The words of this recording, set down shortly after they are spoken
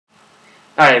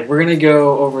Alright, we're going to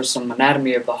go over some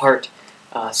anatomy of the heart,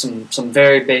 some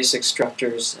very basic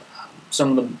structures,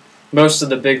 most of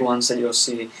the big ones that you'll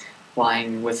see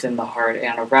lying within the heart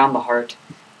and around the heart,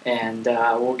 and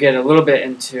we'll get a little bit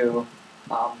into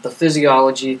the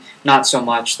physiology, not so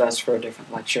much, that's for a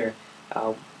different lecture.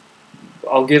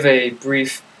 I'll give a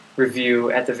brief review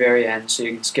at the very end, so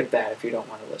you can skip that if you don't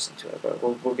want to listen to it, but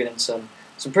we'll get in some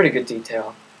pretty good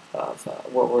detail of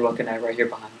what we're looking at right here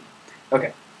behind me.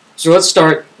 Okay. So let's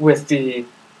start with the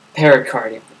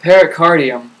pericardium. The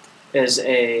pericardium is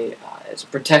a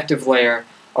protective layer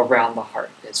around the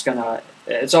heart.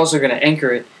 It's also gonna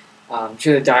anchor it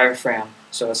to the diaphragm,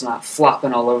 so it's not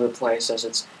flopping all over the place as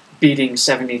it's beating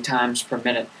 70 times per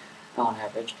minute on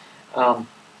average.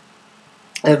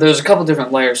 There's a couple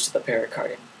different layers to the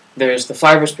pericardium. There's the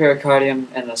fibrous pericardium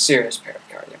and the serous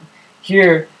pericardium.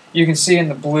 Here you can see in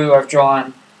the blue I've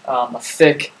drawn a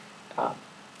thick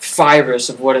fibrous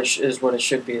of what it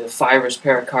should be. The fibrous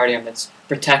pericardium, it's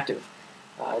protective.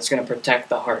 It's going to protect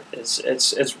the heart.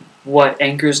 It's what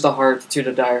anchors the heart to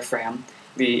the diaphragm,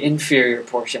 the inferior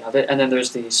portion of it, and then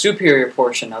there's the superior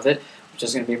portion of it, which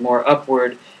is going to be more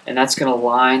upward, and that's going to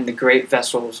line the great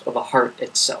vessels of the heart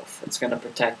itself. It's going to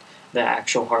protect the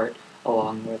actual heart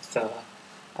along with the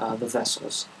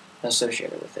vessels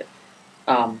associated with it.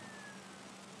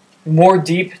 More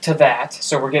deep to that,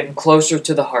 so we're getting closer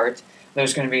to the heart,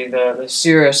 there's going to be the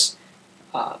serous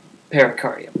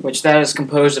pericardium, which that is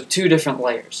composed of two different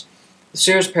layers. The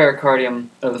serous pericardium,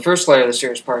 or the first layer of the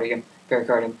serous pericardium,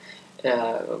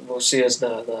 we'll see as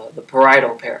the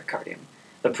parietal pericardium.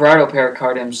 The parietal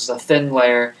pericardium is a thin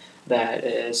layer that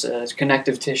is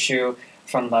connective tissue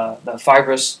from the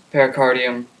fibrous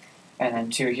pericardium, and then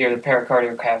to here the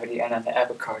pericardial cavity, and then the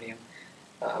epicardium,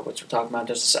 which we'll talk about in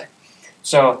just a sec.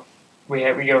 So we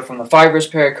go from the fibrous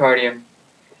pericardium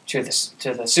to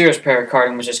the serous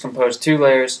pericardium, which is composed of two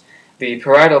layers, the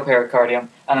parietal pericardium,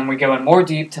 and then we go in more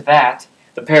deep to that,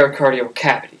 the pericardial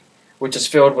cavity, which is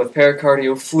filled with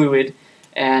pericardial fluid,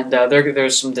 and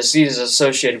there's some diseases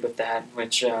associated with that,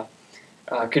 which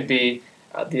could be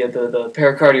the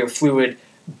pericardial fluid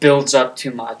builds up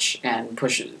too much and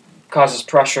causes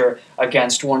pressure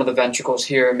against one of the ventricles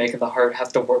here, making the heart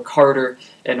have to work harder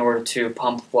in order to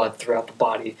pump blood throughout the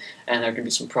body, and there can be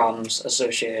some problems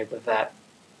associated with that.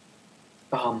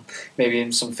 Maybe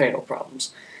even some fatal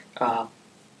problems.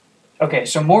 Okay,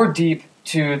 so more deep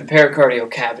to the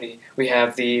pericardial cavity, we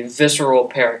have the visceral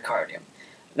pericardium.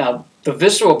 Now, the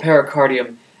visceral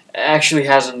pericardium actually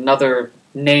has another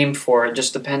name for it,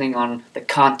 just depending on the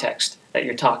context that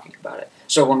you're talking about it.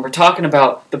 So when we're talking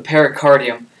about the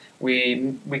pericardium,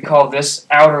 we call this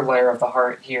outer layer of the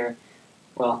heart here,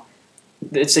 well,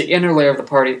 it's the inner layer of the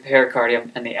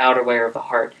pericardium and the outer layer of the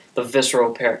heart, the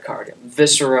visceral pericardium.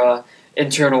 Viscera,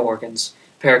 internal organs,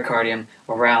 pericardium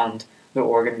around the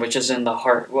organ, which is in the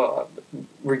heart, well,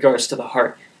 regards to the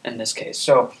heart in this case.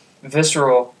 So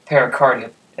visceral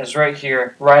pericardium is right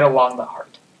here, right along the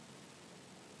heart.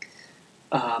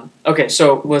 Okay,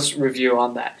 so let's review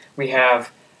on that. We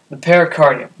have the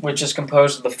pericardium, which is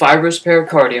composed of the fibrous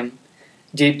pericardium.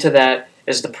 Deep to that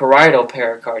is the parietal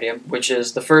pericardium, which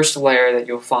is the first layer that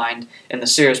you'll find in the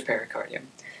serous pericardium.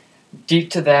 Deep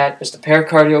to that is the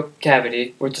pericardial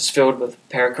cavity, which is filled with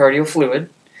pericardial fluid,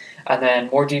 and then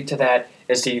more deep to that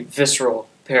is the visceral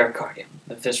pericardium.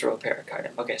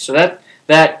 Okay, so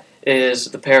that is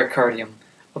the pericardium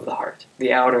of the heart,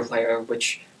 the outer layer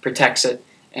which protects it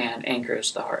and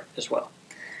anchors the heart as well.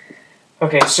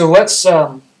 Okay, so let's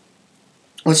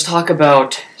talk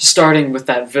about starting with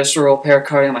that visceral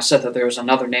pericardium. I said that there was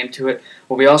another name to it.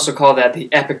 Well, we also call that the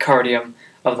epicardium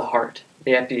of the heart,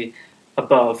 the epi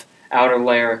above, outer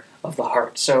layer of the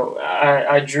heart. So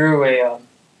I drew I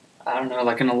don't know,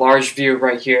 like in a large view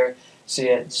right here. See,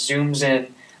 it zooms in,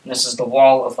 and this is the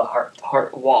wall of the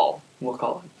heart wall, we'll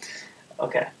call it.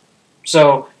 Okay,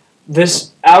 so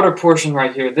this outer portion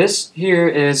right here, this here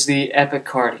is the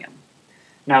epicardium.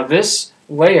 Now this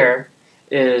layer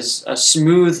is a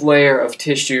smooth layer of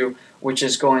tissue which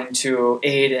is going to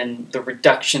aid in the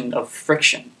reduction of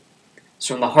friction.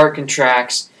 So when the heart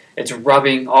contracts, it's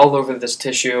rubbing all over this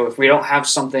tissue. If we don't have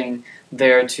something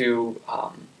there to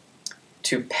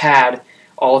pad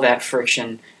all that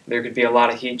friction, there could be a lot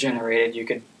of heat generated. You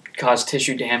could cause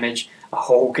tissue damage. A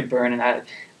hole could burn, and I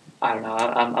don't know.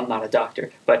 I'm not a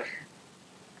doctor, but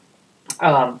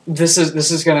this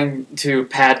is going to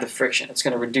pad the friction. It's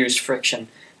going to reduce friction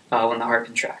when the heart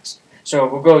contracts. So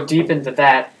we'll go deep into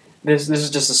that. This is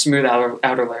just a smooth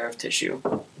outer layer of tissue.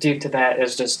 Deep to that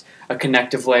is just a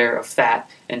connective layer of fat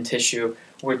and tissue,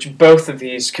 which both of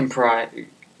these comprise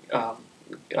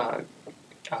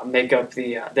make up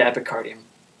the epicardium.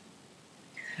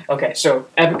 Okay, so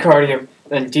epicardium,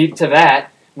 then deep to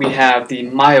that, we have the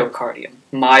myocardium.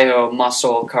 Myo,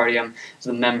 muscle, cardium is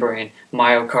the membrane.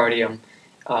 Myocardium,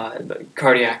 the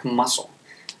cardiac muscle.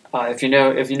 If you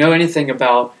know anything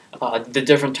about the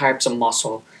different types of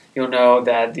muscle, you'll know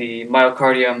that the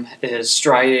myocardium is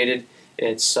striated.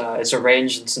 It's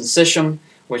arranged in syncytium,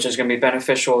 which is going to be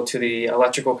beneficial to the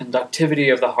electrical conductivity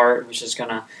of the heart, which is going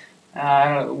to,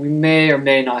 we may or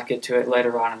may not get to it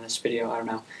later on in this video, I don't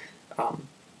know.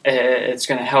 It's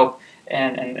going to help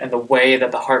in the way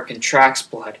that the heart contracts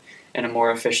blood in a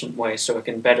more efficient way so it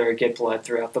can better get blood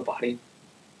throughout the body.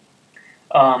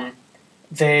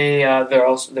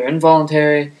 They're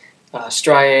involuntary,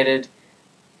 striated,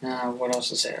 what else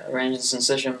to say, arranged in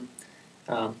syncytium,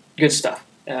 good stuff.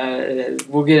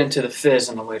 We'll get into the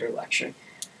phys in a later lecture.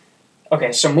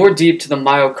 Okay, so more deep to the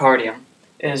myocardium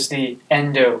is the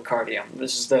endocardium.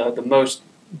 This is the most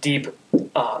deep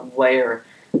layer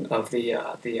of the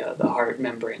heart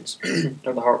membranes,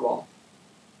 or the heart wall.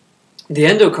 The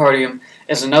endocardium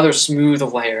is another smooth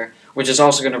layer, which is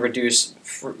also going to reduce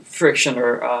friction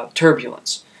or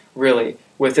turbulence, really,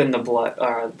 within the blood,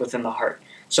 within the heart.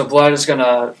 So blood is going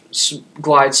to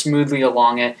glide smoothly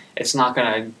along it. It's not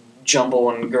going to jumble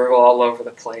and gurgle all over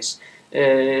the place.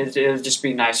 It'll just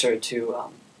be nicer to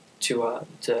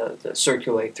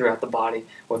circulate throughout the body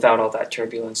without all that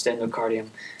turbulence. The endocardium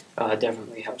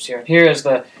definitely helps here. And here is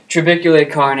the trabeculae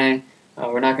carneae.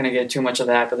 We're not going to get too much of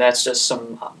that, but that's just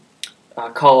some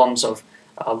columns of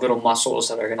little muscles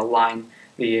that are going to line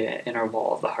the inner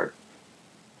wall of the heart.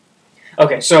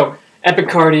 Okay, so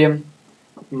epicardium,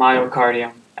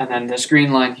 myocardium, and then this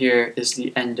green line here is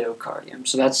the endocardium.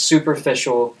 So that's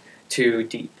superficial to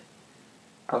deep.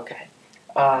 Okay.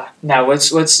 Now let's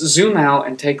zoom out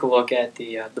and take a look at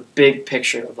the big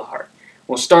picture of the heart.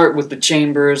 We'll start with the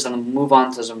chambers, and then we'll move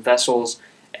on to some vessels,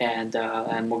 and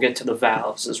we'll get to the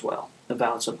valves as well, the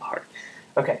valves of the heart.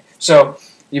 Okay, so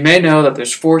you may know that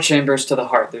there's 4 chambers to the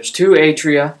heart. There's 2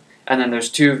 atria, and then there's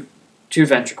two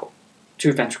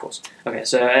ventricles. Okay,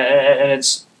 so and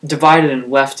it's divided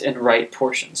in left and right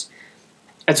portions.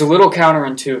 It's a little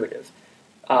counterintuitive.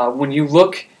 When you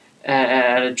look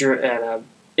at a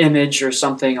image or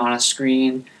something on a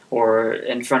screen or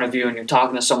in front of you and you're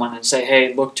talking to someone and say,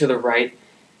 hey, look to the right,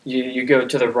 you go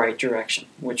to the right direction,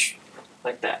 which,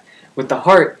 like that. With the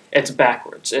heart, it's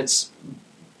backwards. It's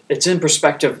in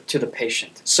perspective to the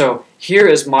patient. So here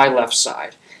is my left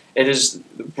side. It is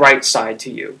the right side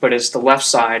to you, but it's the left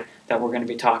side that we're going to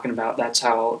be talking about. That's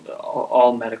how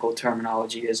all medical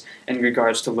terminology is in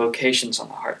regards to locations on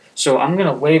the heart. So I'm going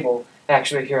to label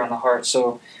actually here on the heart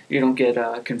so you don't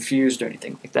get confused or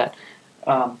anything like that.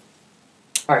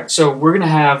 Alright, so we're going to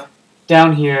have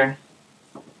down here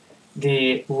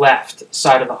the left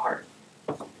side of the heart.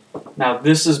 Now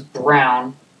this is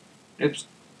brown. Oops.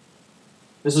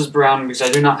 This is brown because I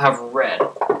do not have red.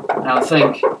 Now I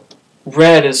think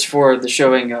red is for the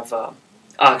showing of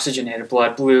oxygenated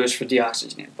blood. Blue is for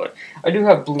deoxygenated blood. I do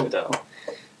have blue though,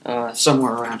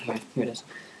 somewhere around here. Here it is.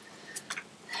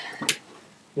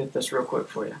 Get this real quick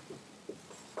for you.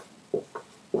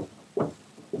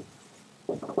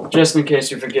 Just in case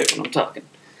you forget when I'm talking.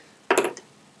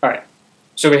 Alright,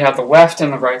 so we have the left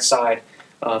and the right side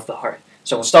of the heart.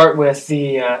 So we'll start with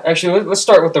the, actually let's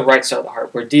start with the right side of the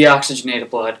heart, where deoxygenated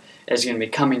blood is going to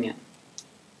be coming in.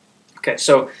 Okay,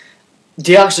 so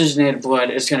deoxygenated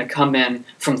blood is going to come in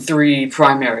from 3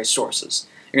 primary sources.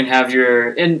 You're going to have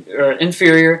your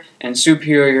inferior and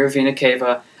superior vena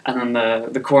cava, and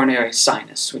then the coronary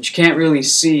sinus, which you can't really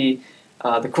see.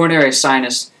 The coronary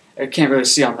sinus, I can't really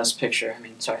see on this picture.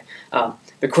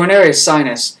 The coronary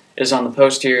sinus is on the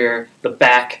posterior, the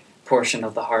back portion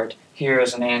of the heart. Here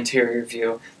is an anterior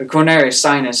view. The coronary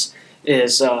sinus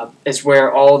is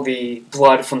where all the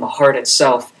blood from the heart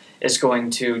itself is going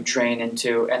to drain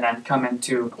into and then come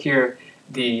into here,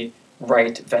 the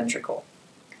right ventricle.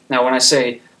 Now when I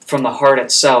say from the heart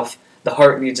itself, the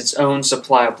heart needs its own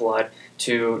supply of blood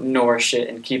to nourish it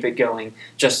and keep it going,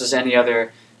 just as any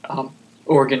other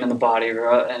organ in the body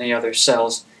or any other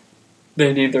cells.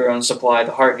 They need their own supply.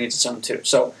 The heart needs its own too.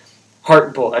 So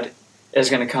heart blood is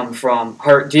going to come from,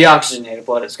 heart deoxygenated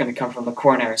blood is going to come from the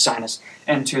coronary sinus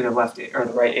into the left or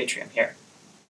the right atrium here.